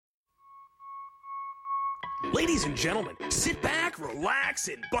Ladies and gentlemen, sit back, relax,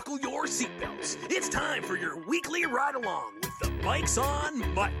 and buckle your seatbelts. It's time for your weekly ride-along with the Bikes on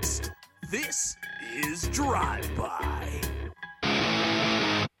Mics. This is Drive-By.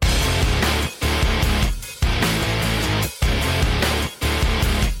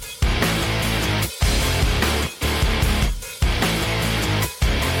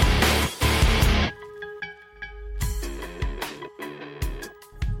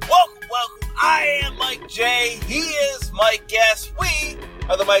 I am Mike J. He is Mike Guess. We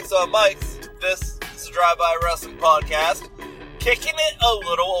are the Mikes on Mics. This is a Drive-By Wrestling Podcast. Kicking it a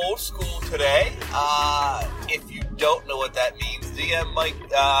little old school today. If you don't know what that means, DM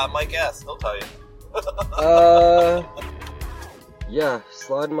Mike S. He'll tell you. Yeah,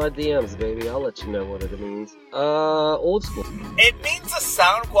 slide in my DMs, baby. I'll let you know what it means. Old school. It means the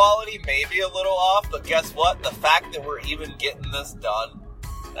sound quality may be a little off, but guess what? The fact that we're even getting this done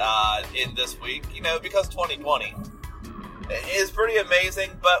in this week, because 2020 is pretty amazing,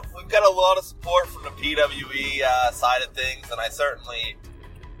 but we've got a lot of support from the PWE side of things, and I certainly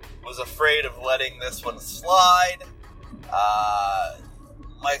was afraid of letting this one slide.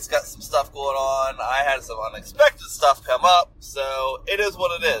 Mike's got some stuff going on. I had some unexpected stuff come up, so it is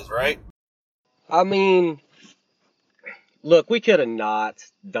what it is, right? I mean, look, we could have not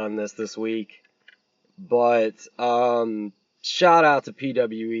done this week, but shout out to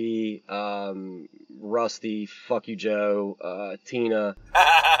PWE, Rusty, fuck you Joe, Tina.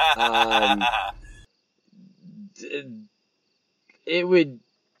 It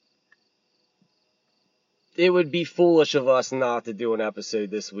would be foolish of us not to do an episode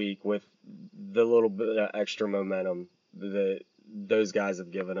this week with the little bit of extra momentum that those guys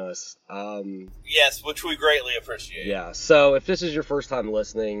have given us. Yes, which we greatly appreciate. Yeah, so if this is your first time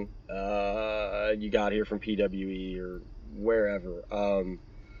listening, you got here from PWE or wherever,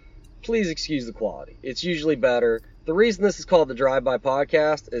 please excuse the quality. It's usually better. The reason this is called the Drive-By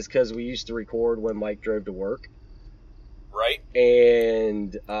Podcast is because we used to record when Mike drove to work. Right.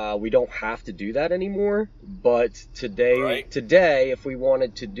 And we don't have to do that anymore. But today, if we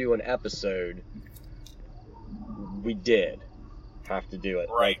wanted to do an episode, we did have to do it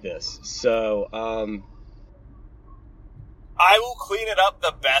like this. So, I will clean it up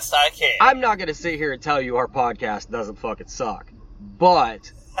the best I can. I'm not going to sit here and tell you our podcast doesn't fucking suck.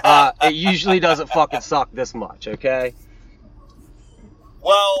 But it usually doesn't fucking suck this much, okay?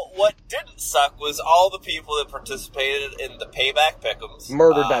 Well, what didn't suck was all the people that participated in the Payback Pick'ems.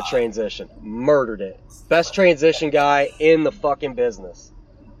 Murdered that transition. Murdered it. Best transition guy in the fucking business.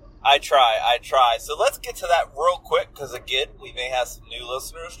 I try. So let's get to that real quick, because again, we may have some new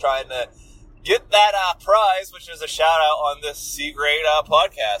listeners trying to get that prize, which is a shout out on this C-grade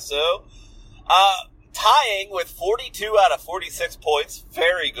podcast. So, tying with 42 out of 46 points,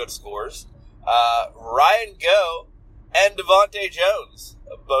 very good scores, Ryan Go and Devontae Jones,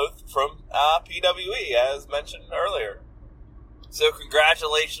 both from PWE, as mentioned earlier. So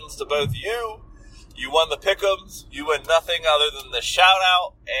congratulations to both you. You won the pick'ems. You win nothing other than the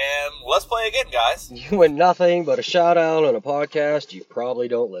shout-out, and let's play again, guys. You win nothing but a shout-out on a podcast you probably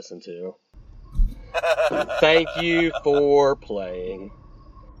don't listen to. Thank you for playing.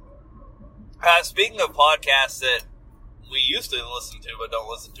 Speaking of podcasts that we used to listen to but don't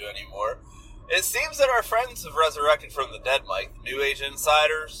listen to anymore, it seems that our friends have resurrected from the dead, Mike. New Age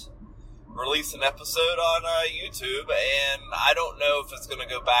Insiders released an episode on YouTube, and I don't know if it's going to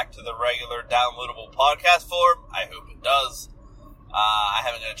go back to the regular downloadable podcast form. I hope it does. I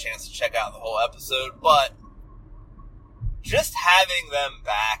haven't had a chance to check out the whole episode, but just having them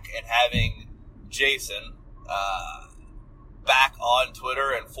back and having Jason back on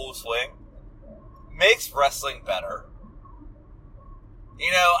Twitter in full swing makes wrestling better.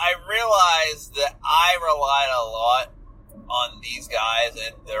 I realized that I relied a lot on these guys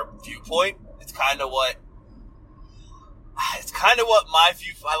and their viewpoint. It's kind of what my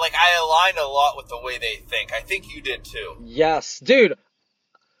view, I aligned a lot with the way they think. I think you did too. Yes, dude.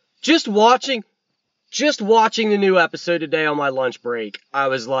 Just watching the new episode today on my lunch break, I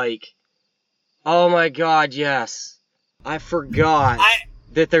was like, oh my god, yes. I forgot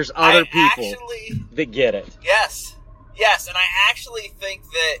that there's other people that get it. Yes, and I actually think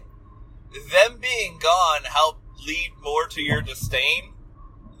that them being gone helped lead more to your disdain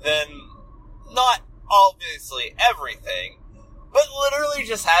than, not obviously everything, but literally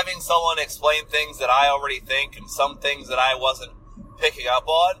just having someone explain things that I already think and some things that I wasn't picking up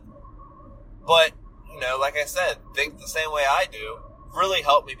on. But, like I said, think the same way I do, really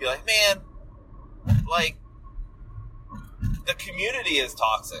helped me be like, man, the community is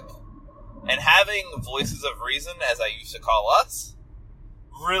toxic. And having voices of reason, as I used to call us,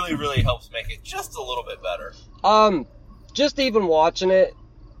 really, really helps make it just a little bit better. Just even watching it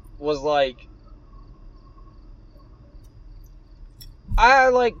was like,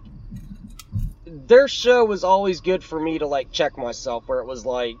 their show was always good for me to like check myself, where it was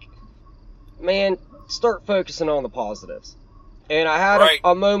like, man, start focusing on the positives. And I had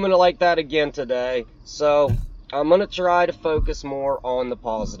a moment like that again today, so I'm going to try to focus more on the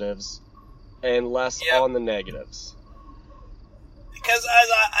positives and less on the negatives. Because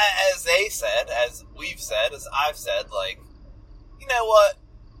as they said, as we've said, as I've said, like, you know what?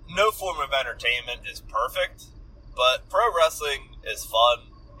 No form of entertainment is perfect, but pro wrestling is fun,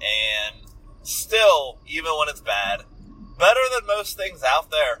 and still, even when it's bad, better than most things out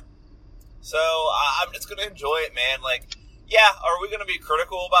there. So I'm just going to enjoy it, man. Like, yeah, are we going to be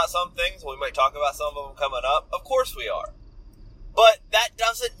critical about some things? We might talk about some of them coming up. Of course we are. But that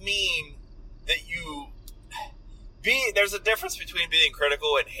doesn't mean that there's a difference between being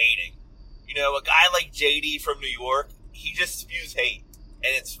critical and hating. You know, a guy like JD from New York, he just spews hate,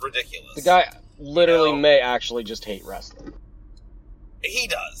 and it's ridiculous. The guy literally may actually just hate wrestling. He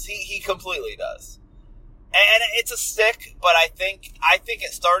does. He completely does. And it's a stick, but I think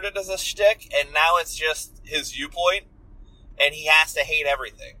it started as a shtick, and now it's just his viewpoint, and he has to hate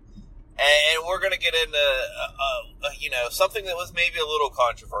everything. And we're going to get into, something that was maybe a little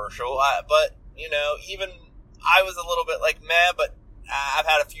controversial, but, even I was a little bit like, meh, but I've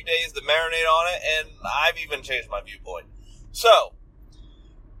had a few days to marinate on it, and I've even changed my viewpoint. So,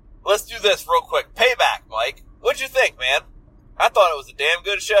 let's do this real quick. Payback, Mike. What'd you think, man? I thought it was a damn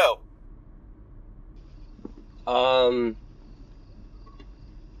good show.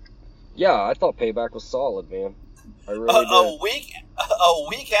 Yeah, I thought Payback was solid, man. I really did. A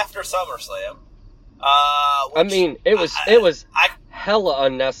week after SummerSlam. It was hella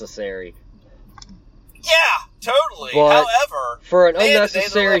unnecessary. Yeah, totally. But however, for an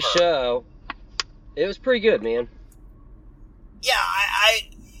unnecessary show, it was pretty good, man. Yeah,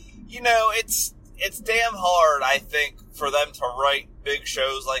 it's damn hard, I think, for them to write big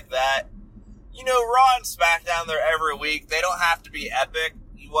shows like that. Raw and SmackDown, they're every week. They don't have to be epic.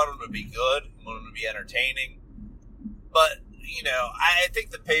 You want them to be good. You want them to be entertaining. But, I think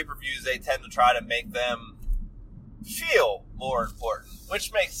the pay-per-views, they tend to try to make them feel more important,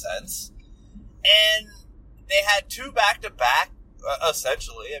 which makes sense. And they had two back-to-back,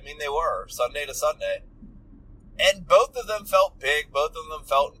 essentially. I mean, they were, Sunday to Sunday. And both of them felt big. Both of them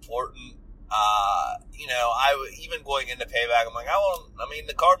felt important. Even going into Payback, I'm like,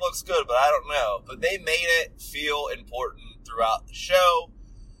 the card looks good, but I don't know. But they made it feel important throughout the show.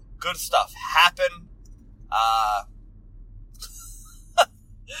 Good stuff happened.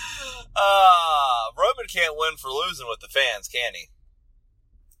 Roman can't win for losing with the fans, can he?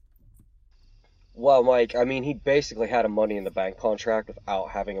 Well, Mike, he basically had a Money in the Bank contract without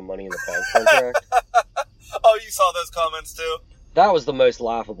having a Money in the Bank contract. Oh, you saw those comments too? That was the most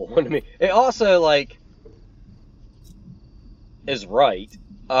laughable one to me. It also, is right.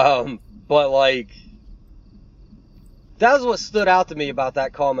 But, that was what stood out to me about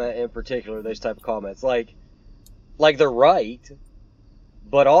that comment in particular, those type of comments. Like they're right,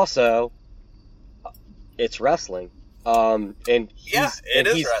 but also, it's wrestling. It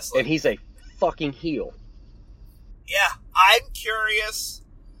is wrestling. And he's a fucking heel. Yeah, I'm curious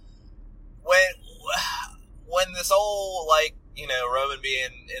when this whole, Roman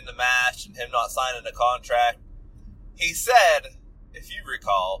being in the match and him not signing a contract, he said, if you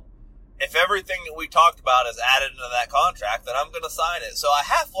recall, if everything that we talked about is added into that contract, then I'm going to sign it. So I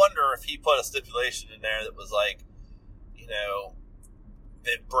half wonder if he put a stipulation in there that was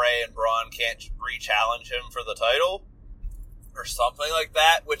that Bray and Braun can't re-challenge him for the title or something like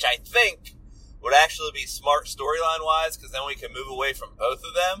that, which I think would actually be smart storyline-wise, because then we can move away from both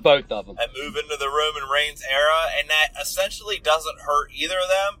of them. Both of them. And move into the Roman Reigns era, and that essentially doesn't hurt either of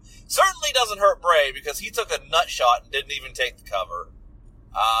them. Certainly doesn't hurt Bray, because he took a nut shot and didn't even take the cover.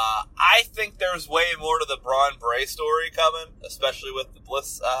 I think there's way more to the Braun Bray story coming, especially with the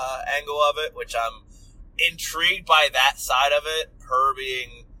Bliss angle of it, which I'm intrigued by that side of it. Her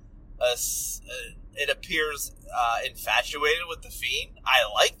being, it appears infatuated with the Fiend. I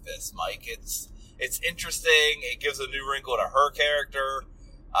like this, Mike. It's interesting. It gives a new wrinkle to her character.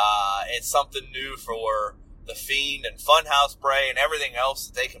 It's something new for the Fiend and Funhouse Bray and everything else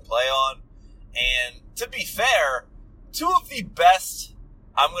that they can play on. And to be fair, two of the best,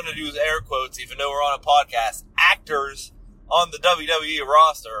 I'm going to use air quotes even though we're on a podcast, actors on the WWE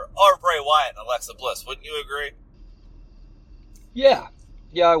roster are Bray Wyatt and Alexa Bliss. Wouldn't you agree? Yeah,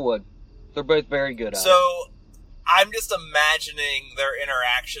 I would. They're both very good at it. So, I'm just imagining their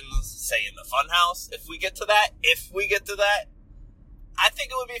interactions, say, in the Funhouse, if we get to that. I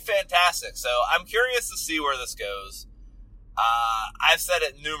think it would be fantastic. So I'm curious to see where this goes. I've said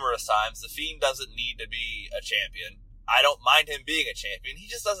it numerous times. The Fiend doesn't need to be a champion. I don't mind him being a champion. He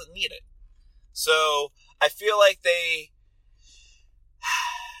just doesn't need it. So I feel like they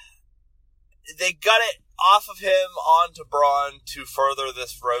got it off of him onto Braun to further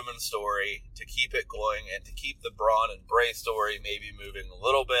this Roman story, to keep it going, and to keep the Braun and Bray story maybe moving a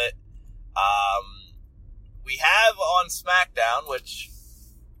little bit. We have on SmackDown, which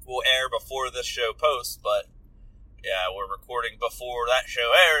will air before this show posts, but yeah, we're recording before that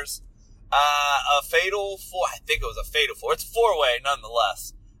show airs, a fatal four. I think it was a fatal four. It's a four-way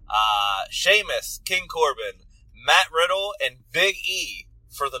nonetheless. Sheamus, King Corbin, Matt Riddle, and Big E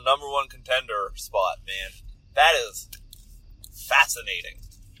for the number one contender spot, man. That is fascinating.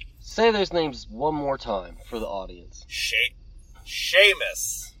 Say those names one more time for the audience.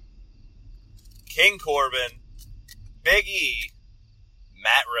 Sheamus, King Corbin, Big E,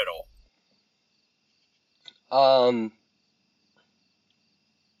 Matt Riddle.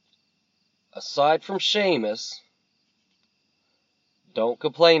 Aside from Sheamus, don't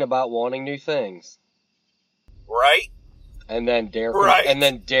complain about wanting new things. Right? And then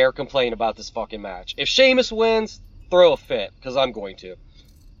dare complain about this fucking match. If Sheamus wins, throw a fit, because I'm going to.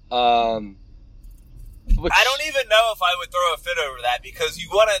 I don't even know if I would throw a fit over that, because you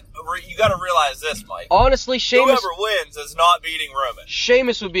gotta realize this, Mike. Honestly, Sheamus, whoever wins is not beating Roman.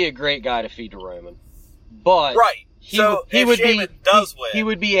 Sheamus would be a great guy to feed to Roman, but right. He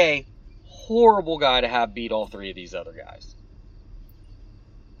would be a horrible guy to have beat all three of these other guys.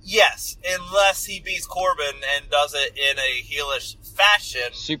 Yes, unless he beats Corbin and does it in a heelish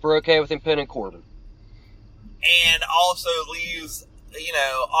fashion. Super okay with him pinning Corbin. And also leaves,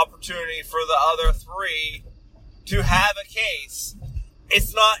 opportunity for the other three to have a case.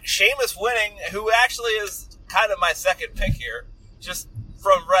 It's not Sheamus winning, who actually is kind of my second pick here, just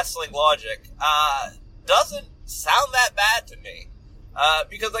from wrestling logic. Doesn't sound that bad to me.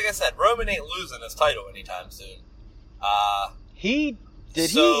 Because, like I said, Roman ain't losing his title anytime soon. Did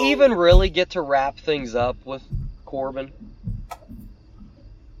he even really get to wrap things up with Corbin?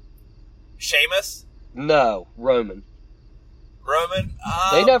 Sheamus? No, Roman. Roman?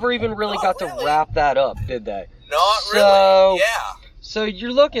 They never even really got to wrap that up, did they? Not really, yeah. So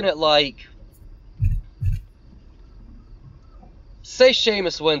you're looking at, say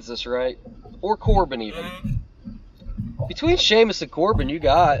Sheamus wins this, right? Or Corbin even. Mm-hmm. Between Sheamus and Corbin, you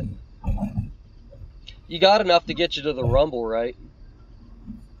got enough to get you to the Rumble, right?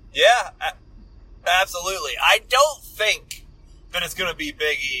 Yeah, absolutely. I don't think that it's going to be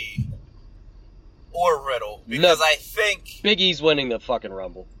Big E or Riddle, because I think Big E's winning the fucking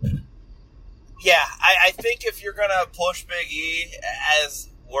Rumble. Yeah, I think if you're going to push Big E, as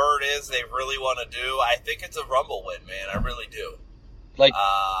word is they really want to do, I think it's a Rumble win, man. I really do. Right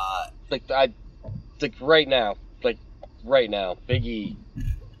now, Big E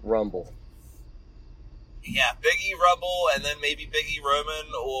Rumble. Yeah, Big E Rumble, and then maybe Big E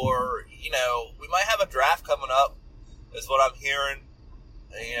Roman, or, we might have a draft coming up, is what I'm hearing.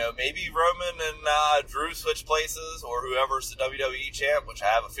 Maybe Roman and Drew switch places, or whoever's the WWE champ, which I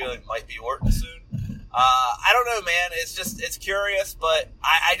have a feeling might be Orton soon. I don't know, man. It's curious, but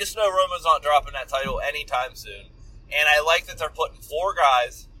I just know Roman's not dropping that title anytime soon. And I like that they're putting four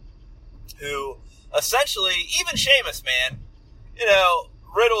guys who, essentially, even Sheamus, man,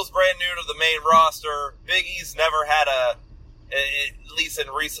 Riddle's brand new to the main roster. Big E's never had at least in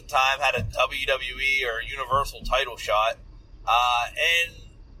recent time, had a WWE or Universal title shot. And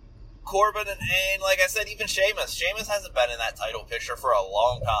Corbin and like I said, even Sheamus. Sheamus hasn't been in that title picture for a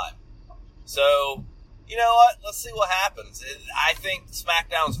long time. So, you know what? Let's see what happens. I think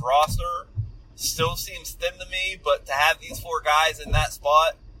SmackDown's roster still seems thin to me, but to have these four guys in that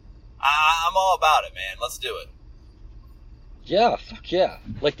spot, I'm all about it, man. Let's do it. Yeah, fuck yeah.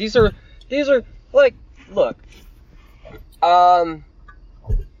 These are, look,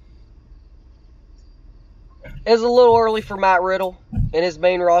 it's a little early for Matt Riddle in his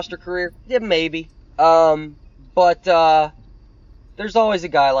main roster career. Yeah, maybe. But there's always a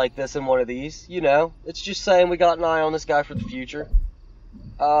guy like this in one of these, It's just saying we got an eye on this guy for the future.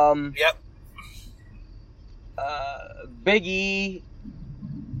 Yep. Big E,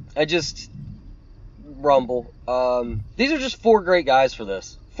 Rumble. These are just four great guys for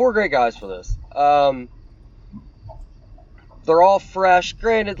this. They're all fresh.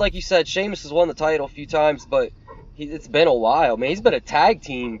 Granted, like you said, Sheamus has won the title a few times, but it's been a while. Man, he's been a tag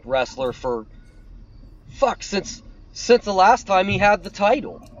team wrestler for since the last time he had the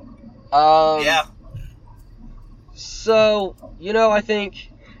title. Yeah. So, I think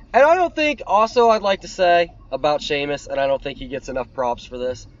And I don't think, also I'd like to say about Sheamus, and I don't think he gets enough props for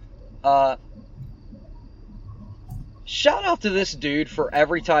this, shout out to this dude for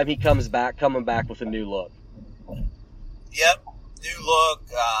every time he comes back, coming back with a new look. Yep, new look,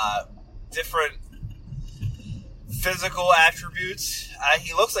 different physical attributes.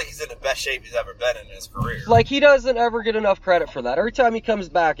 He looks like he's in the best shape he's ever been in his career. Like, he doesn't ever get enough credit for that. Every time he comes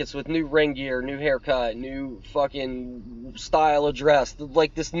back, it's with new ring gear, new haircut, new fucking style of dress.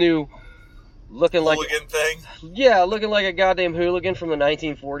 Like this new looking hooligan thing. Yeah, looking like a goddamn hooligan from the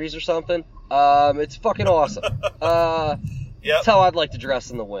 1940s or something. It's fucking awesome. Yep. That's how I'd like to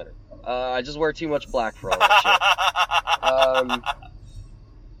dress in the winter. I just wear too much black for all that shit.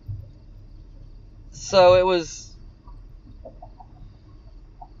 So it was...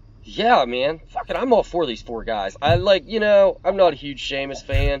 Yeah, man. Fucking, I'm all for these 4 guys. I'm not a huge Sheamus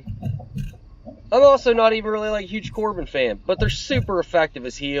fan. I'm also not even really like a huge Corbin fan, but they're super effective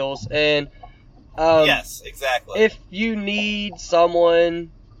as heels, and yes, exactly. If you need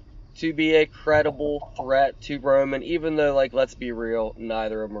someone to be a credible threat to Roman, even though, like, let's be real,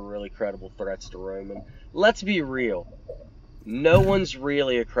 neither of them are really credible threats to Roman. Let's be real. No one's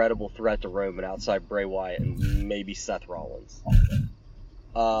really a credible threat to Roman outside Bray Wyatt and maybe Seth Rollins.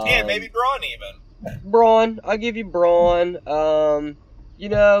 Yeah, maybe Braun even. Braun, I'll give you Braun.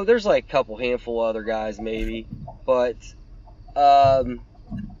 There's like a couple handful other guys maybe, but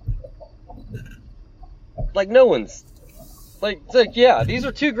like no one's like yeah, these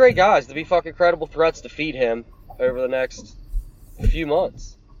are 2 great guys to be fucking credible threats to feed him over the next few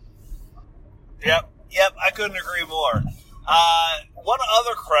months. Yep, I couldn't agree more. One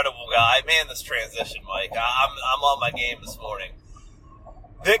other credible guy, man, this transition, Mike. I'm on my game this morning.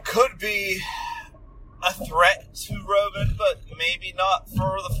 That could be a threat to Roman, but maybe not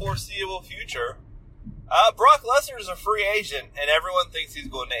for the foreseeable future. Brock Lesnar is a free agent, and everyone thinks he's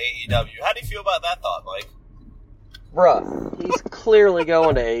going to AEW. How do you feel about that thought, Mike? Bruh, he's clearly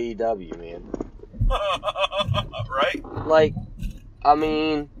going to AEW, man. Right? Like, I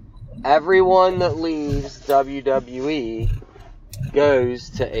mean, everyone that leaves WWE goes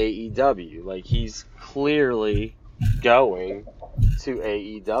to AEW. Like, he's clearly going to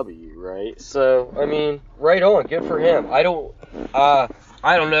AEW, right? So, I mean, right on, good for him. I don't know,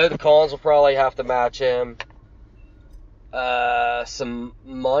 the Collins will probably have to match him some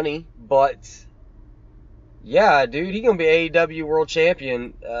money, but yeah, dude, he gonna be AEW World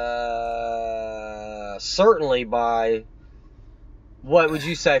Champion certainly by, what would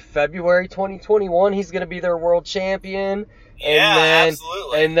you say, February 2021, he's gonna be their World Champion.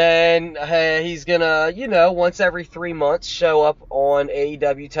 Absolutely. And then he's gonna, once every 3 months show up on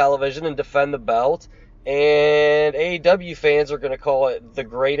AEW television and defend the belt. And AEW fans are gonna call it the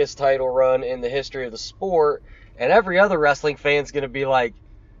greatest title run in the history of the sport. And every other wrestling fan's gonna be like,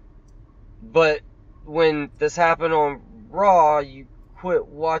 but when this happened on Raw, you quit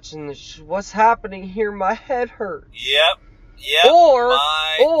watching the what's happening here? My head hurts. Yep.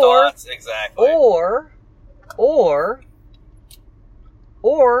 My thoughts, exactly.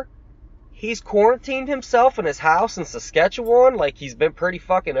 Or he's quarantined himself in his house in Saskatchewan, like he's been pretty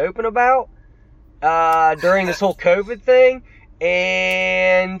fucking open about during this whole COVID thing.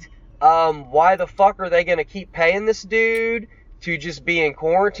 And why the fuck are they gonna keep paying this dude to just be in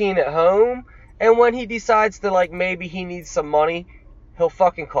quarantine at home? And when he decides to, like, maybe he needs some money, he'll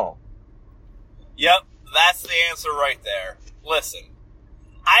fucking call. Yep, that's the answer right there. Listen,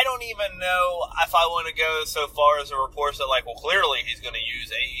 I don't even know if I want to go so far as a report that, like, well, clearly he's going to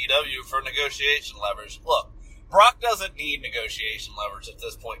use AEW for negotiation leverage. Look, Brock doesn't need negotiation leverage at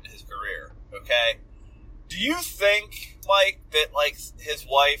this point in his career, okay? Do you think, Mike, that, like, his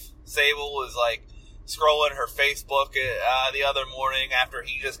wife, Sable, was, like, scrolling her Facebook the other morning after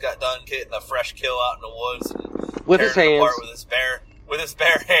he just got done getting a fresh kill out in the woods and with his hands, with his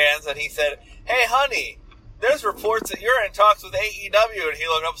bare hands, and he said, "Hey, honey, there's reports that you're in talks with AEW," and he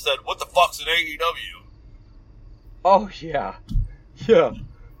looked up and said, "What the fuck's an AEW?" Oh yeah.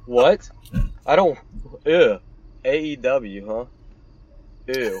 What? I don't. Ew. AEW, huh?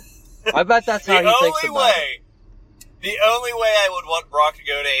 Ew. I bet that's how he thinks about it. The only way I would want Brock to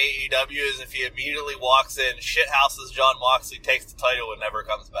go to AEW is if he immediately walks in, shithouses John Moxley, takes the title, and never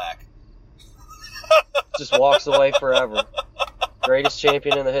comes back. Just walks away forever. Greatest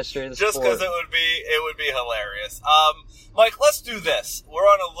champion in the history of the sport. Just because it would be hilarious. Mike, let's do this. We're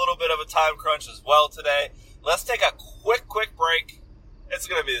on a little bit of a time crunch as well today. Let's take a quick break. It's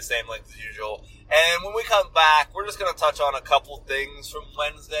going to be the same length as usual. And when we come back, we're just going to touch on a couple things from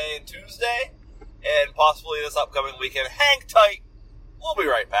Wednesday and Tuesday, and possibly this upcoming weekend. Hang tight. We'll be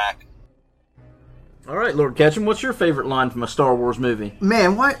right back. All right, Lord Ketchum, what's your favorite line from a Star Wars movie?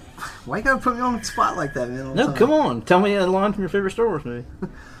 Man, why you gotta put me on the spot like that, man? No, come on. Tell me a line from your favorite Star Wars movie.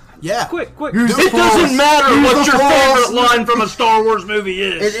 Yeah. Quick. Use the It doesn't Force. matter Use what the your Force. favorite line from a Star Wars movie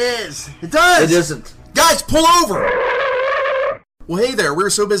is. It is. It does. It isn't. Guys, pull over! Well, hey there. We were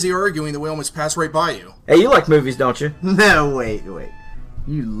so busy arguing that we almost passed right by you. Hey, you like movies, don't you? No, wait.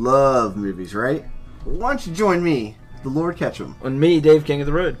 You love movies, right? Why don't you join me, the Lord Ketchum? And me, Dave King of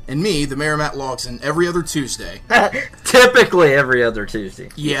the Road. And me, the Mayor Matt Logson, every other Tuesday. Typically every other Tuesday.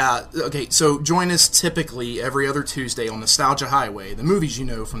 Yeah, okay, so join us typically every other Tuesday on Nostalgia Highway, the movies you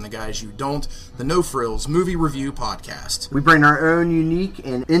know from the guys you don't, the No Frills Movie Review Podcast. We bring our own unique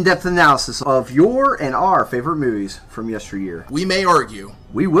and in-depth analysis of your and our favorite movies from yesteryear. We may argue.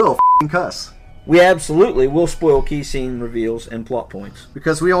 We will cuss. We absolutely will spoil key scene reveals and plot points.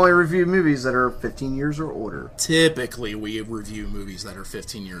 Because we only review movies that are 15 years or older. Typically, we review movies that are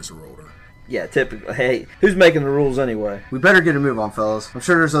 15 years or older. Yeah, typically. Hey, who's making the rules anyway? We better get a move on, fellas. I'm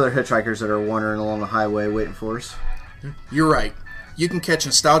sure there's other hitchhikers that are wandering along the highway waiting for us. You're right. You can catch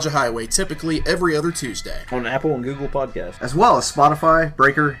Nostalgia Highway typically every other Tuesday. On Apple and Google Podcasts. As well as Spotify,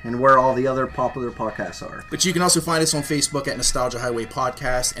 Breaker, and where all the other popular podcasts are. But you can also find us on Facebook at Nostalgia Highway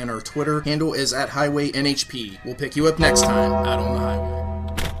Podcast, and our Twitter handle is at Highway NHP. We'll pick you up next time out on the highway.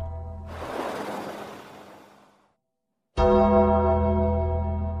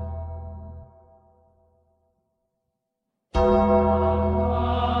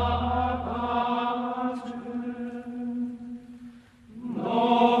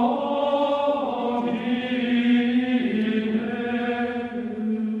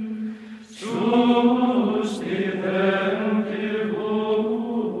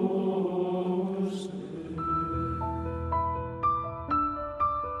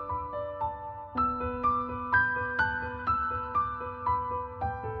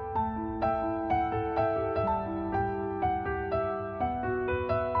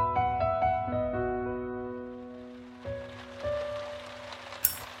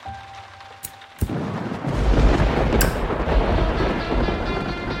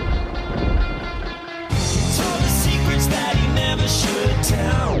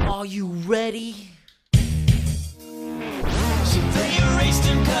 Are you ready? So they erased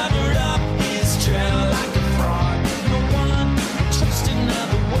and covered up his trail like a fraud. No one would trust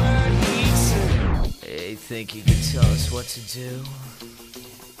another word he said. Hey, think you could tell us what to do?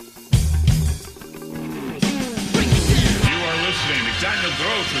 You are listening to Daniel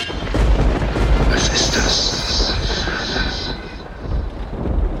Gross.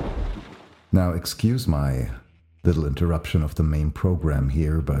 Now, excuse my little interruption of the main program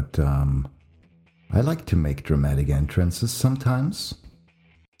here, but I like to make dramatic entrances sometimes.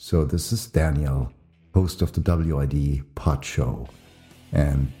 So this is Daniel, host of the WID Pod Show,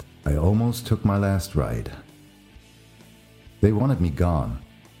 and I almost took my last ride. They wanted me gone,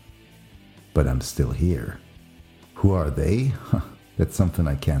 but I'm still here. Who are they? That's something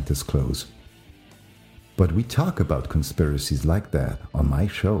I can't disclose. But we talk about conspiracies like that on my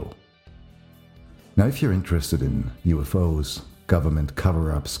show. Now, if you're interested in UFOs, government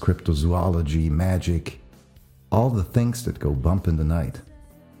cover-ups, cryptozoology, magic, all the things that go bump in the night,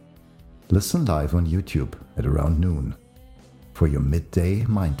 listen live on YouTube at around noon for your midday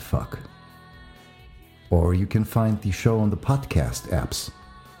mindfuck. Or you can find the show on the podcast apps,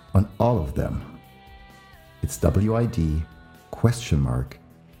 on all of them. It's WID?podcast.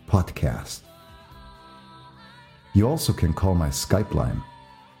 You also can call my Skype line,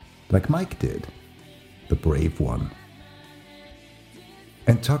 like Mike did, the brave one,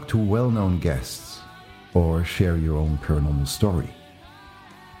 and talk to well-known guests or share your own paranormal story.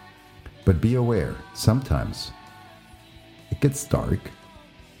 But be aware, sometimes it gets dark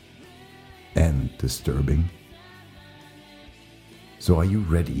and disturbing. So are you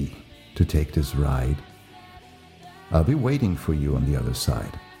ready to take this ride? I'll be waiting for you on the other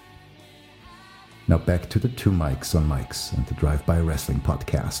side. Now back to the Two Mics on Mics and the Drive-By Wrestling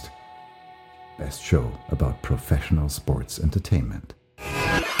Podcast. Best show about professional sports entertainment.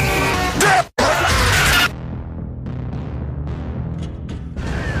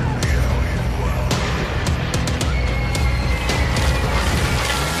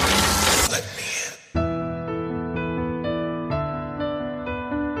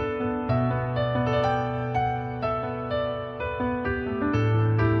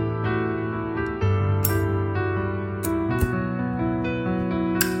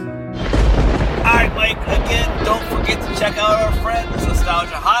 Check out our friends,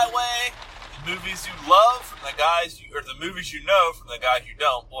 Nostalgia Highway, the movies you love from the guys you, or the movies you know from the guys you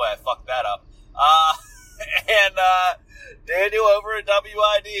don't. Boy, I fucked that up. And Daniel over at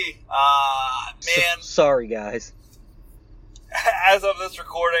WID. Man. Sorry, guys. As of this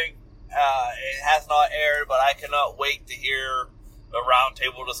recording, it has not aired, but I cannot wait to hear the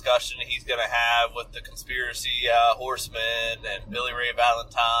roundtable discussion he's going to have with the conspiracy horsemen and Billy Ray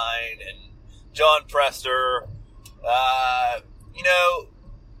Valentine and John Prester. The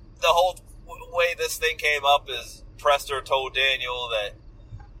whole way this thing came up is Prester told Daniel that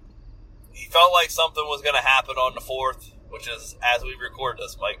he felt like something was going to happen on the 4th, which is as we record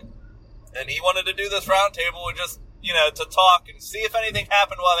this, Mike. And he wanted to do this roundtable and just, to talk and see if anything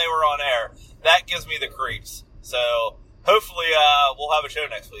happened while they were on air. That gives me the creeps. So hopefully we'll have a show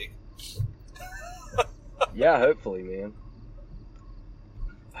next week. Yeah, hopefully, man.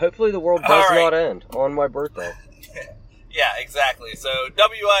 Hopefully the world does not end on my birthday. Yeah, exactly. So,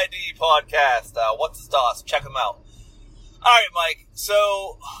 WID podcast, What's the Sauce? Check them out. All right, Mike.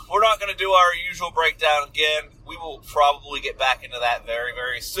 So, we're not going to do our usual breakdown again. We will probably get back into that very,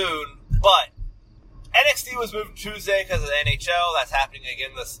 very soon. But NXT was moved to Tuesday because of the NHL. That's happening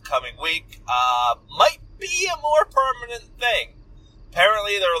again this coming week. Might be a more permanent thing.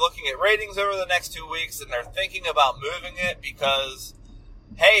 Apparently, they're looking at ratings over the next 2 weeks, and they're thinking about moving it because,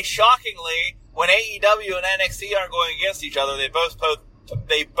 hey, shockingly, when AEW and NXT aren't going against each other, they both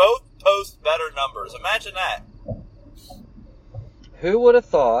post better numbers. Imagine that. Who would have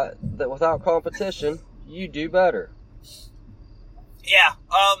thought that without competition, you do better? Yeah,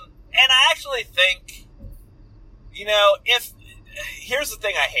 and I actually think, here's the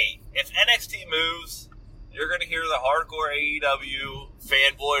thing I hate. If NXT moves, you're going to hear the hardcore AEW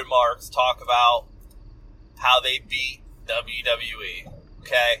fanboy marks talk about how they beat WWE,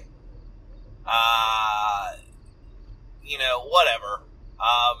 okay? Whatever.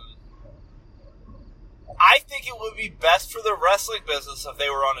 I think it would be best for the wrestling business if they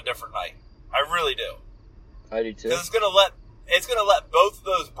were on a different night. I really do. I do too. Because it's gonna let both of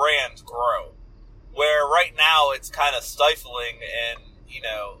those brands grow. Where right now it's kind of stifling and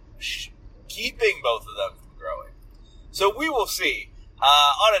keeping both of them from growing. So we will see.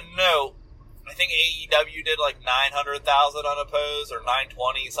 On a note, I think AEW did like 900,000 unopposed or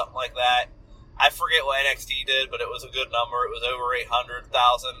 920, something like that. I forget what NXT did, but it was a good number. It was over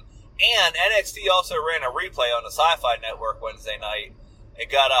 800,000. And NXT also ran a replay on the Sci-Fi Network Wednesday night.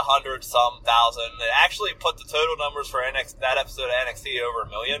 It got 100-some thousand. It actually put the total numbers for that episode of NXT over 1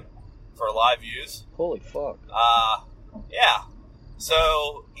 million for live views. Holy fuck. Yeah.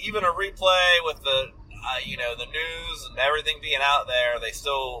 So even a replay with the news and everything being out there, they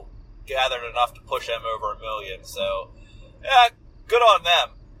still gathered enough to push them over 1 million. So, yeah, good on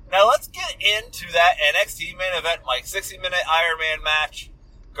them. Now let's get into that NXT main event, Mike. 60-minute Iron Man match.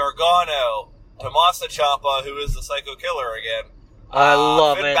 Gargano, Tommaso Ciampa, who is the Psycho Killer again. I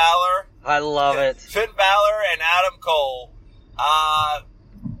love Finn it. Balor. I love it. Finn Balor and Adam Cole.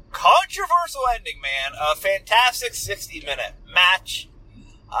 Controversial ending, man. A fantastic 60-minute match.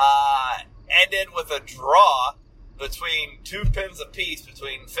 Ended with a draw between 2 pins apiece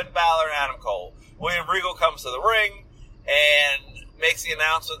between Finn Balor and Adam Cole. William Regal comes to the ring and makes the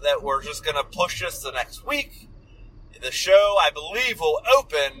announcement that we're just going to push this the next week. The show, I believe, will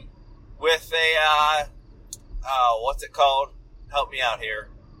open with a, what's it called? Help me out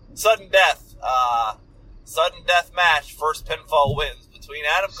here. Sudden death match, first pinfall wins between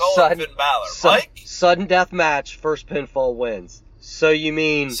Adam Cole and Finn Balor. Mike? Sudden death match, first pinfall wins. So you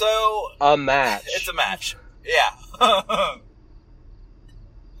mean a match? It's a match. Yeah.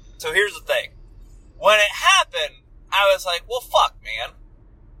 So here's the thing. When it happened, I was like, well, fuck, man.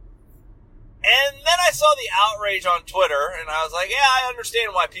 And then I saw the outrage on Twitter, and I was like, yeah, I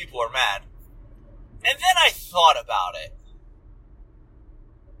understand why people are mad. And then I thought about it.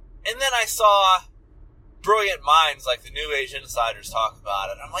 And then I saw brilliant minds like the New Age Insiders talk about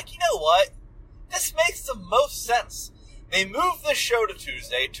it. I'm like, you know what? This makes the most sense. They moved this show to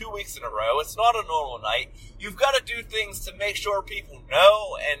Tuesday, 2 weeks in a row. It's not a normal night. You've got to do things to make sure people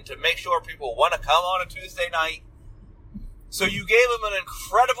know and to make sure people want to come on a Tuesday night. So you gave them an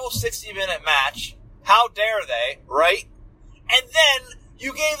incredible 60-minute match. How dare they, right? And then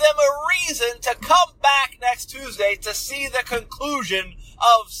you gave them a reason to come back next Tuesday to see the conclusion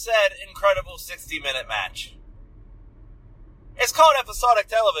of said incredible 60-minute match. It's called episodic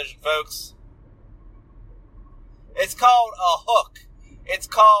television, folks. It's called a hook. It's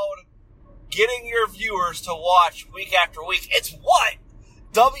called getting your viewers to watch week after week. It's what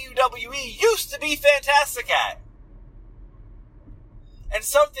WWE used to be fantastic at. And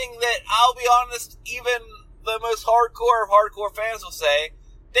something that, I'll be honest, even the most hardcore of hardcore fans will say,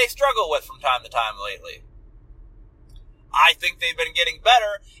 they struggle with from time to time lately. I think they've been getting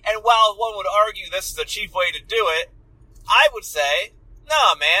better, and while one would argue this is a cheap way to do it, I would say,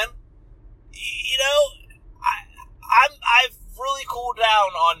 nah, man. You know, I've really cooled down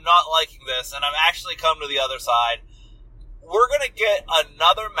on not liking this, and I've actually come to the other side. We're going to get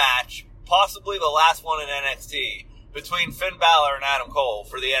another match, possibly the last one in NXT, between Finn Balor and Adam Cole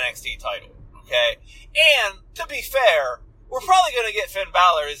for the NXT title, okay? And, to be fair, we're probably going to get Finn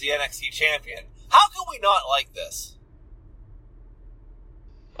Balor as the NXT champion. How can we not like this?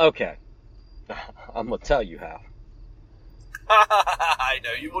 Okay. I'm going to tell you how. I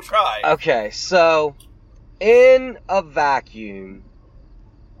know you will try. Okay, so, in a vacuum,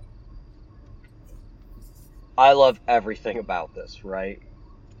 I love everything about this, right?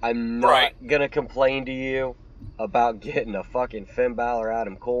 I'm not gonna complain to you about getting a fucking Finn Balor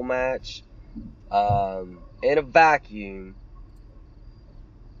Adam Cole match. In a vacuum,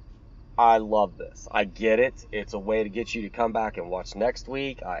 I love this. I get it. It's a way to get you to come back and watch next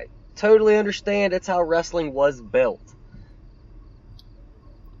week. I totally understand. It's how wrestling was built.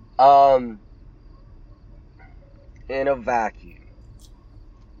 In a vacuum.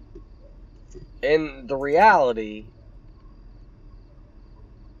 In the reality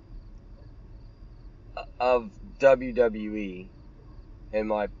of WWE and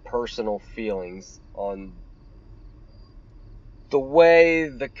my personal feelings on the way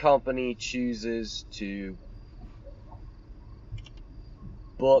the company chooses to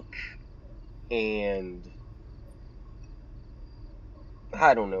book and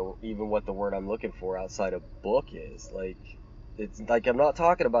I don't know even what the word I'm looking for outside of book is. Like, it's like I'm not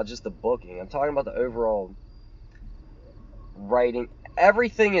talking about just the booking. I'm talking about the overall writing.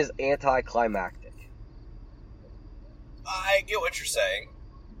 Everything is anticlimactic. I get what you're saying.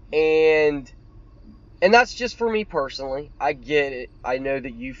 And that's just for me personally. I get it. I know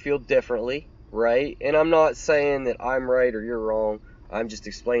that you feel differently, right? And I'm not saying that I'm right or you're wrong. I'm just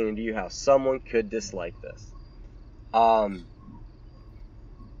explaining to you how someone could dislike this.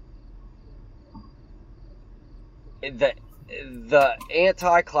 The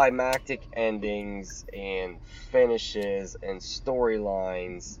anticlimactic endings and finishes and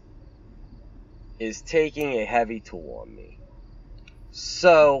storylines is taking a heavy toll on me.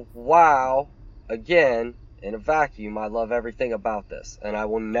 So, while, again, in a vacuum, I love everything about this, and I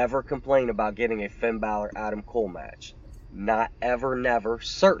will never complain about getting a Finn Balor Adam Cole match. Not ever, never,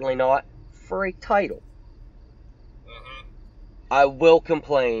 certainly not for a title. I will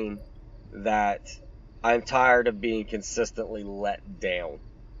complain that I'm tired of being consistently let down.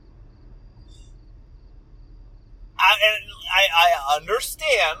 I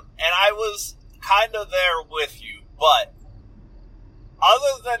understand, and I was kind of there with you, but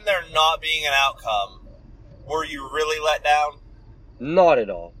other than there not being an outcome, were you really let down? Not at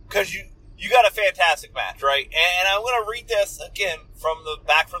all. Because you got a fantastic match, right? And I'm going to read this again from the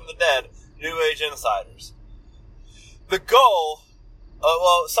Back from the Dead, New Age Insiders. The goal,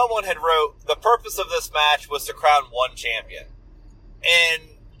 someone had wrote, the purpose of this match was to crown one champion. And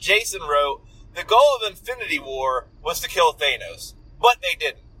Jason wrote, the goal of Infinity War was to kill Thanos, but they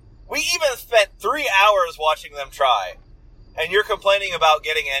didn't. We even spent 3 hours watching them try, and you're complaining about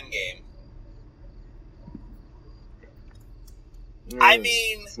getting Endgame. I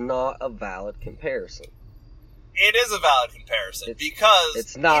mean, it's not a valid comparison. It is a valid comparison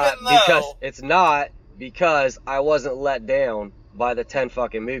because because I wasn't let down by the 10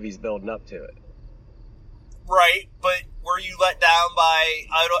 fucking movies building up to it. Right, but were you let down by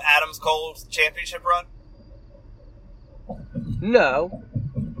Adam Cole's championship run? No.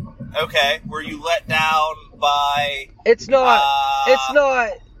 Okay, were you let down by... It's not,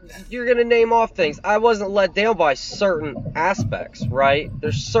 you're gonna name off things. I wasn't let down by certain aspects, right?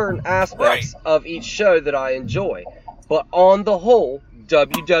 There's certain aspects of each show that I enjoy. But on the whole,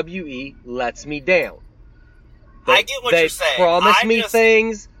 WWE lets me down. I get what you're saying. They promise me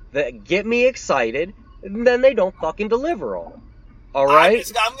things that get me excited, and then they don't fucking deliver on them. All right?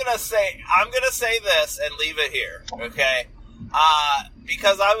 I'm gonna say this and leave it here, okay?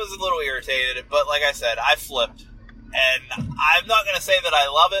 Because I was a little irritated, but like I said, I flipped. And I'm not going to say that I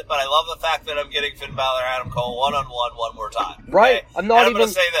love it, but I love the fact that I'm getting Finn Balor Adam Cole one-on-one one more time. Okay? Right. I'm going to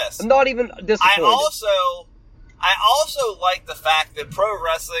say this. I'm not even disappointed. I also like the fact that pro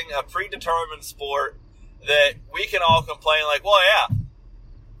wrestling, a predetermined sport, that we can all complain like, well, yeah,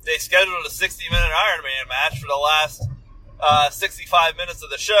 they scheduled a 60-minute Iron Man match for the last 65 minutes of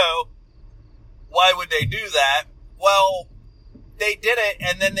the show. Why would they do that? Well, they did it,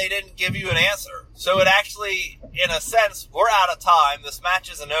 and then they didn't give you an answer. So it actually, in a sense, we're out of time. This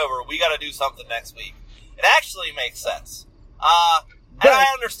match isn't over. We got to do something next week. It actually makes sense. And I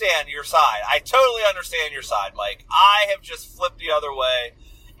understand your side. I totally understand your side, Mike. I have just flipped the other way,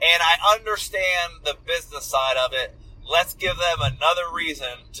 and I understand the business side of it. let's give them another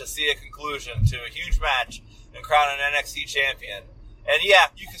reason to see a conclusion to a huge match and crown an NXT champion. And yeah,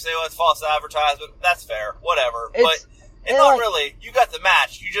 you can say, well, it's false advertisement. That's fair. Whatever. But it's not really. You got the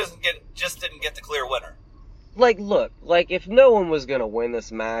match. You just didn't get the clear winner. Like, look, like, if no one was going to win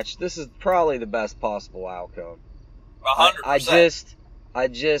this match, this is probably the best possible outcome. 100%.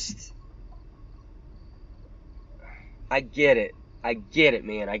 I get it. I get it,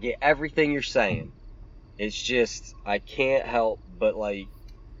 man. I get everything you're saying. It's just, I can't help but, like,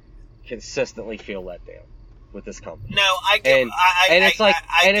 consistently feel let down with this company. No, I get. It's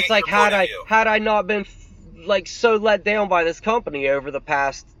like had I not been like so let down by this company over the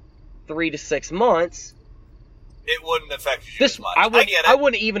past 3 to 6 months, it wouldn't affect you as much. I get it. I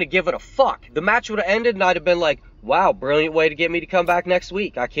wouldn't even have given a fuck. The match would have ended, and I'd have been like, "Wow, brilliant way to get me to come back next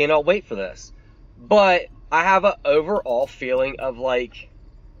week. I cannot wait for this." But I have an overall feeling of like,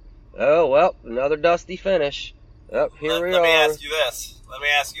 oh well, another dusty finish. Oh, here we are. Let me ask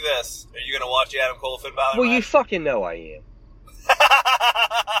you this. Are you going to watch the Adam Cole Finn Balor Well, match? you fucking know I am.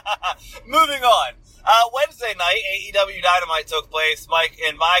 Moving on. Wednesday night, AEW Dynamite took place. Mike,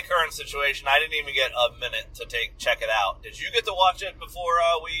 in my current situation, I didn't even get a minute to check it out. Did you get to watch it before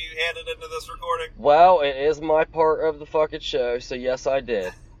we handed into this recording? Well, it is my part of the fucking show, so yes, I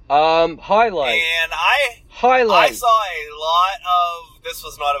did. Highlight. And I saw a lot of. This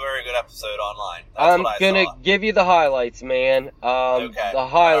was not a very good episode online. I'm gonna give you the highlights, man. Okay. The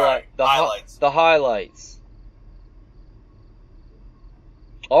highlight. Right. Highlights. The highlights.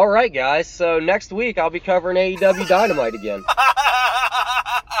 All right, guys. So next week I'll be covering AEW Dynamite again.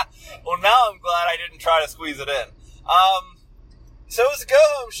 Well, now I'm glad I didn't try to squeeze it in. So it was a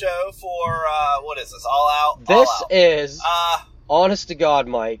go-home show for what is this? All Out. This is, honest to God,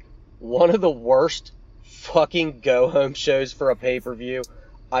 Mike, one of the worst fucking go-home shows for a pay-per-view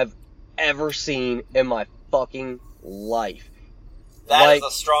I've ever seen in my fucking life. That is a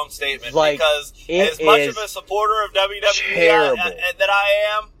strong statement, because as much of a supporter of WWE that I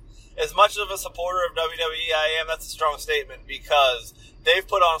am, that's a strong statement, because they've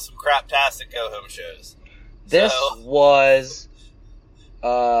put on some craptastic go-home shows. This was,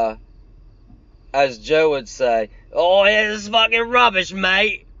 as Joe would say, oh, yeah, this is fucking rubbish,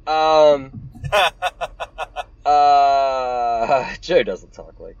 mate. Joe doesn't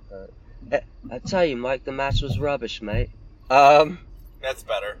talk like that. I tell you, Mike, the match was rubbish, mate. That's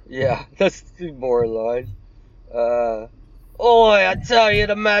better. Yeah, that's more in line. I tell you,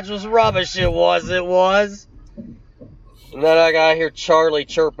 the match was rubbish, it was. And then I gotta hear Charlie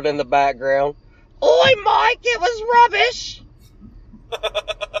chirping in the background. Oi, Mike, it was rubbish.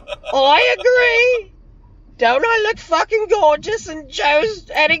 I agree. Don't I look fucking gorgeous in Joe's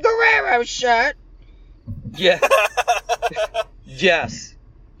Eddie Guerrero shirt? Yeah. Yes.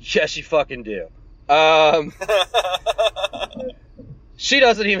 Yes, you fucking do. She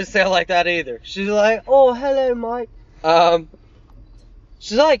doesn't even sound like that either. She's like, oh, hello, Mike.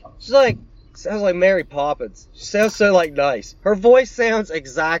 She's like, sounds like Mary Poppins. She sounds so, like, nice. Her voice sounds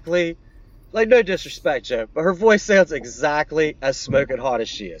exactly, like, no disrespect, Joe, but her voice sounds exactly as smoking hot as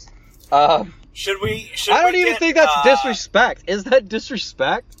she is. I don't even think that's disrespect. Is that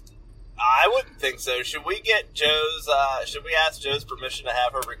disrespect? I wouldn't think so. Should we ask Joe's permission to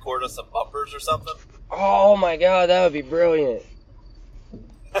have her record us some bumpers or something? Oh my god, that would be brilliant.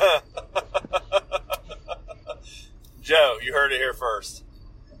 Joe, you heard it here first.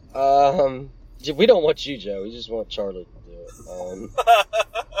 We don't want you, Joe. We just want Charlie to do it.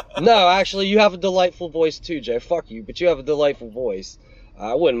 No, actually, you have a delightful voice too, Joe. Fuck you, but you have a delightful voice.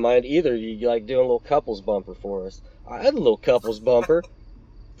 I wouldn't mind either. You like doing a little couples bumper for us. I had a little couples bumper.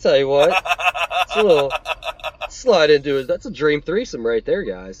 Tell you what, it's a little slide into it. That's a dream threesome right there,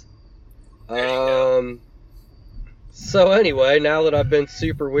 guys. So anyway, now that I've been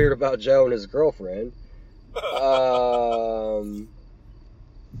super weird about Joe and his girlfriend, this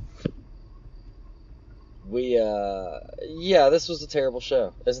was a terrible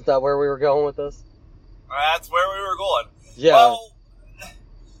show. Isn't that where we were going with this? That's where we were going. Yeah. Well,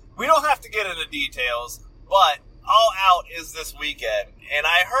 we don't have to get into details, but All Out is this weekend, and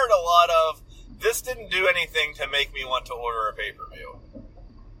I heard a lot of, this didn't do anything to make me want to order a pay-per-view.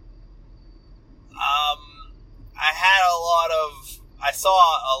 I saw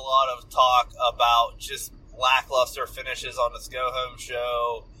a lot of talk about just lackluster finishes on this go-home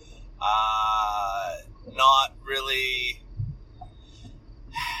show, not really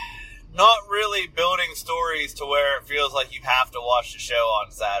building stories to where it feels like you have to watch the show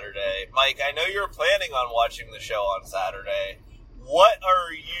on Saturday. Mike, I know you're planning on watching the show on Saturday. What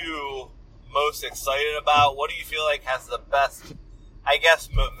are you most excited about? What do you feel like has the best, I guess,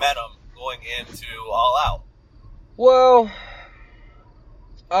 momentum going into All Out? Well,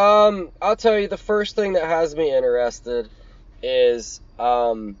 I'll tell you, the first thing that has me interested is,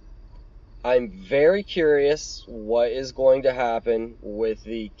 I'm very curious what is going to happen with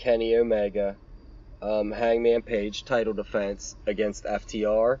the Kenny Omega, Hangman Page title defense against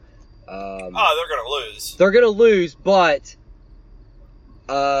FTR. They're gonna lose. They're gonna lose, but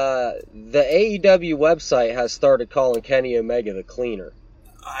the AEW website has started calling Kenny Omega the Cleaner.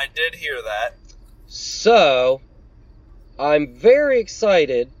 I did hear that. So, I'm very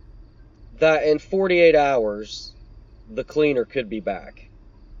excited that in 48 hours, the Cleaner could be back.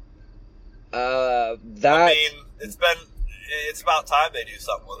 I mean, it's about time they do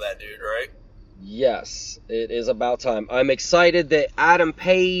something with that dude, right? Yes, it is about time. I'm excited that Adam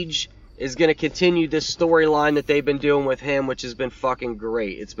Page is going to continue this storyline that they've been doing with him, which has been fucking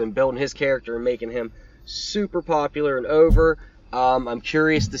great. It's been building his character and making him super popular and over. I'm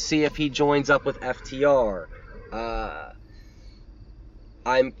curious to see if he joins up with FTR.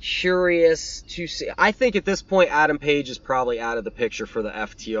 I'm curious to see. I think at this point, Adam Page is probably out of the picture for the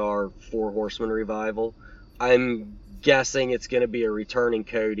FTR Four Horsemen revival. I'm guessing it's going to be a returning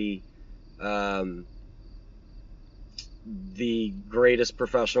Cody, the greatest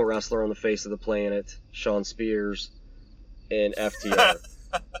professional wrestler on the face of the planet, Shawn Spears, in FTR.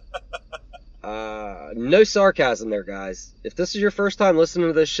 No sarcasm there, guys. If this is your first time listening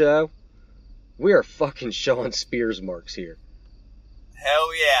to this show, we are fucking Shawn Spears marks here. Hell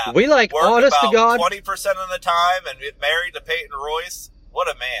yeah. We like, work honest to God, 20% of the time and get married to Peyton Royce. What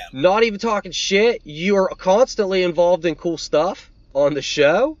a man. Not even talking shit. You are constantly involved in cool stuff on the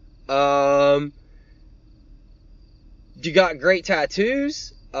show. You got great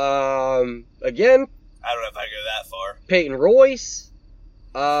tattoos. Again, I don't know if I go that far. Peyton Royce.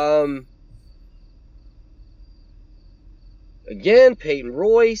 Again, Peyton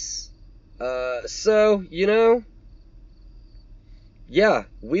Royce. So, you know, yeah,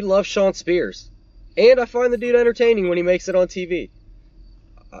 we love Shawn Spears. And I find the dude entertaining when he makes it on TV.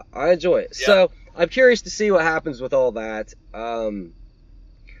 I enjoy it. Yeah. So, I'm curious to see what happens with all that.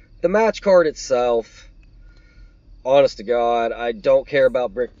 The match card itself, honest to God, I don't care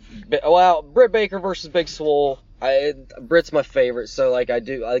about Britt Baker versus Big Swole. Britt's my favorite, so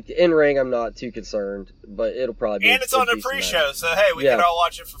in ring I'm not too concerned, but it'll probably be. And it's on the pre-show, match. so hey, we can all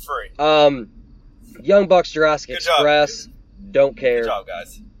watch it for free. Young Bucks Jurassic Good Express, don't care. Good job,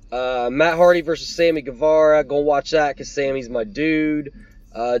 guys. Matt Hardy versus Sammy Guevara, go watch that because Sammy's my dude.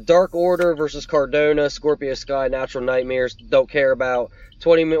 Dark Order versus Cardona, Scorpio Sky, Natural Nightmares, don't care about.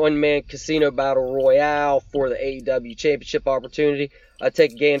 21-man Casino Battle Royale for the AEW Championship opportunity. I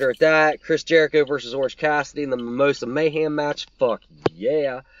take a gander at that. Chris Jericho versus Orange Cassidy in the Mimosa Mayhem match. Fuck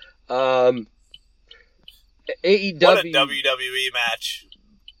yeah. AEW. What a WWE match.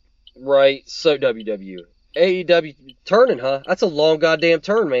 Right, so WWE. AEW turning, huh? That's a long goddamn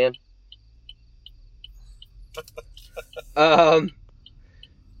turn, man. A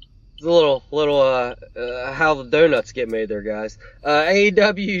little how the donuts get made there, guys.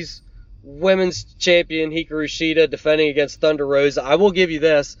 AEW's women's champion Hikaru Shida defending against Thunder Rosa. I will give you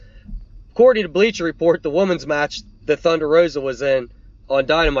this. According to Bleacher Report, the women's match that Thunder Rosa was in on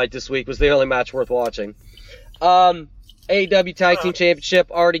Dynamite this week was the only match worth watching. AEW Tag Team Championship,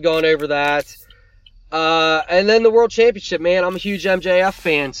 already gone over that. And then the World Championship, man. I'm a huge MJF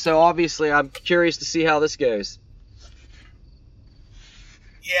fan, so obviously I'm curious to see how this goes.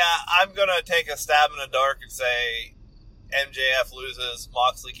 Yeah, I'm going to take a stab in the dark and say MJF loses,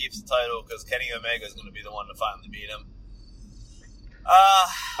 Moxley keeps the title because Kenny Omega is going to be the one to finally beat him.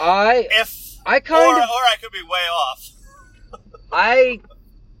 I could be way off.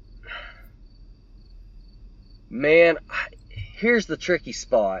 Here's the tricky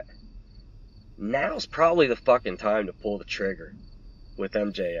spot. Now's probably the fucking time to pull the trigger with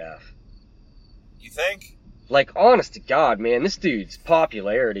MJF. You think? Like, honest to God, man, this dude's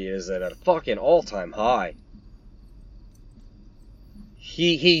popularity is at a fucking all-time high.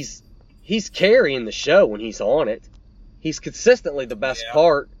 He's carrying the show when he's on it. He's consistently the best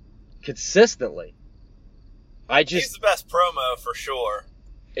part. Consistently. He's the best promo for sure.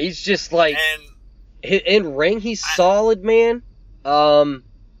 He's just like, in ring, he's solid, man.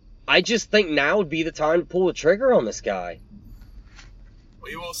 I just think now would be the time to pull the trigger on this guy.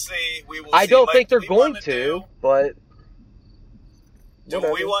 We will see. I don't think they're going to, but... Do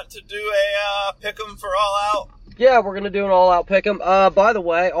we want to do a pick'em for All Out? Yeah, we're going to do an All Out pick'em. By the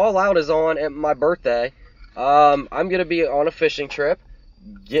way, All Out is on at my birthday. I'm going to be on a fishing trip,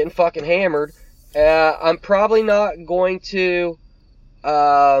 getting fucking hammered. I'm probably not going to...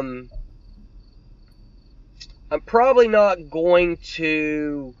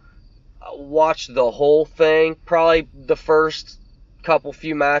 watch the whole thing. Probably the first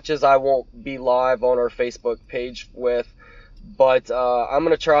few matches I won't be live on our Facebook page with, but I'm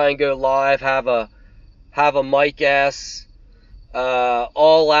gonna try and go live. Have a Mike S.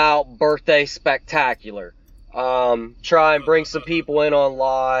 All Out birthday spectacular. Try and bring some people in on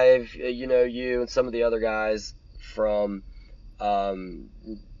live. You and some of the other guys from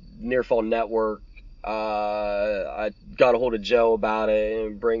Nearfall Network. I got a hold of Joe about it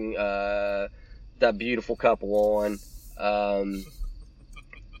and bring that beautiful couple on.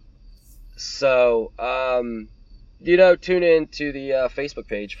 So tune in to the Facebook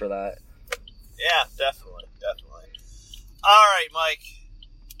page for that. Yeah, definitely. All right, Mike.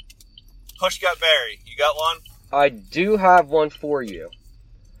 Push got Barry. You got one? I do have one for you.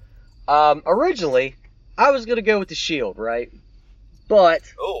 Originally, I was gonna go with the Shield, right? But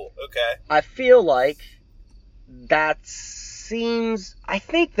oh, okay. I feel like I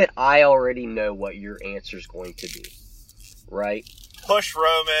think that I already know what your answer is going to be, right? Push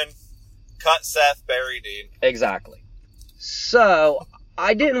Roman, cut Seth, bury Dean. Exactly. So,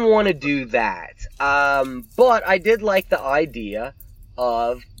 I didn't want to do that. But I did like the idea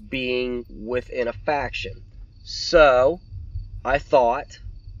of being within a faction. So, I thought,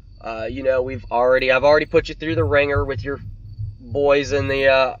 I've already put you through the ringer with your boys in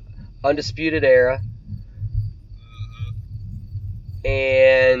the Undisputed Era.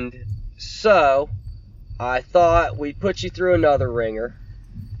 And so, I thought we'd put you through another ringer.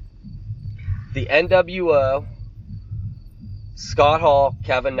 The NWO, Scott Hall,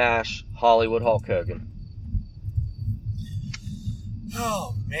 Kevin Nash, Hollywood Hulk Hogan.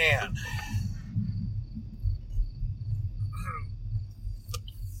 Oh, man.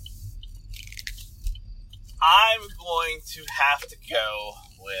 I'm going to have to go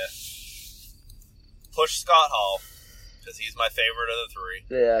with Push Scott Hall, because he's my favorite of the three.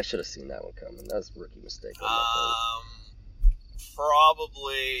 Yeah, I should have seen that one coming. That was a rookie mistake on my part.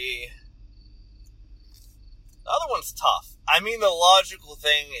 Probably... The other one's tough. I mean, the logical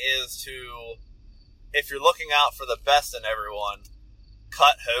thing is to, if you're looking out for the best in everyone,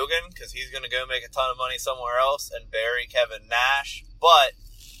 cut Hogan, because he's going to go make a ton of money somewhere else, and bury Kevin Nash. But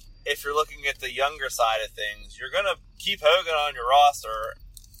if you're looking at the younger side of things, you're going to keep Hogan on your roster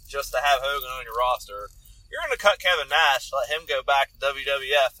just to have Hogan on your roster. You're going to cut Kevin Nash, let him go back to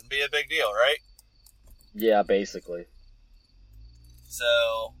WWF and be a big deal, right? Yeah, basically.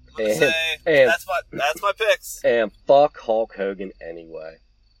 So, I'm going to say that's my picks. And fuck Hulk Hogan anyway.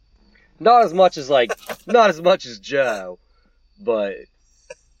 Not as much as Joe, but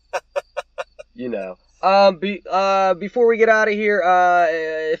before we get out of here,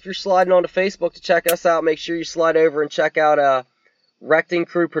 if you're sliding onto Facebook to check us out, make sure you slide over and check out Recting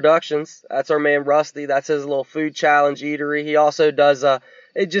Crew Productions. That's our man Rusty. That's his little food challenge eatery. He also does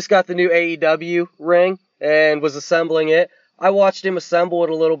it just got the new AEW ring and was assembling it. I watched him assemble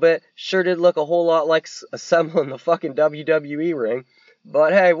it a little bit. Sure did look a whole lot like assembling the fucking WWE ring.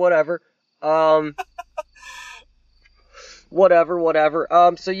 But hey, whatever. Whatever.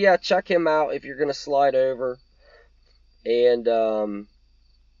 So yeah, check him out if you're gonna slide over. And,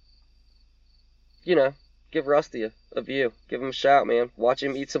 give Rusty a view. Give him a shout, man. Watch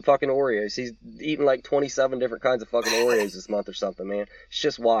him eat some fucking Oreos. He's eating like 27 different kinds of fucking Oreos this month or something, man. It's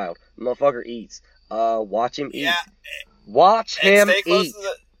just wild. The motherfucker eats. Watch him eat. Yeah. Watch him eat.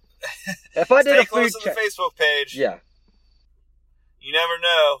 If I did a food to the Facebook page. Yeah. You never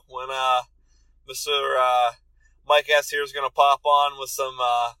know when Mr. Mike S. here is going to pop on with some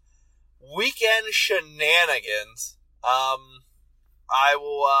weekend shenanigans. I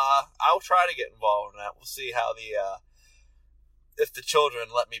will try to get involved in that. We'll see how if the children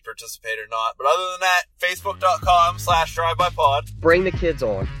let me participate or not. But other than that, facebook.com/drivebypod. Bring the kids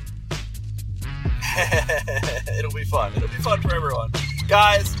on. It'll be fun. It'll be fun for everyone.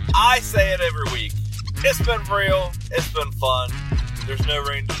 Guys, I say it every week. It's been real. It's been fun. There's no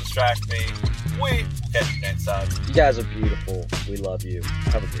rain to distract me. We will catch you next time. You guys are beautiful. We love you.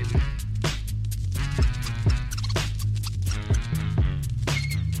 Have a great week.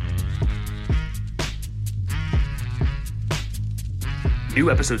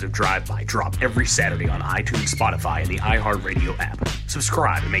 New episodes of Drive By drop every Saturday on iTunes, Spotify, and the iHeartRadio app.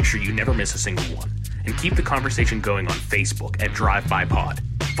 Subscribe and make sure you never miss a single one. And keep the conversation going on Facebook at Drive By Pod.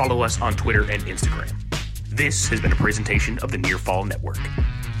 Follow us on Twitter and Instagram. This has been a presentation of the Nearfall Network.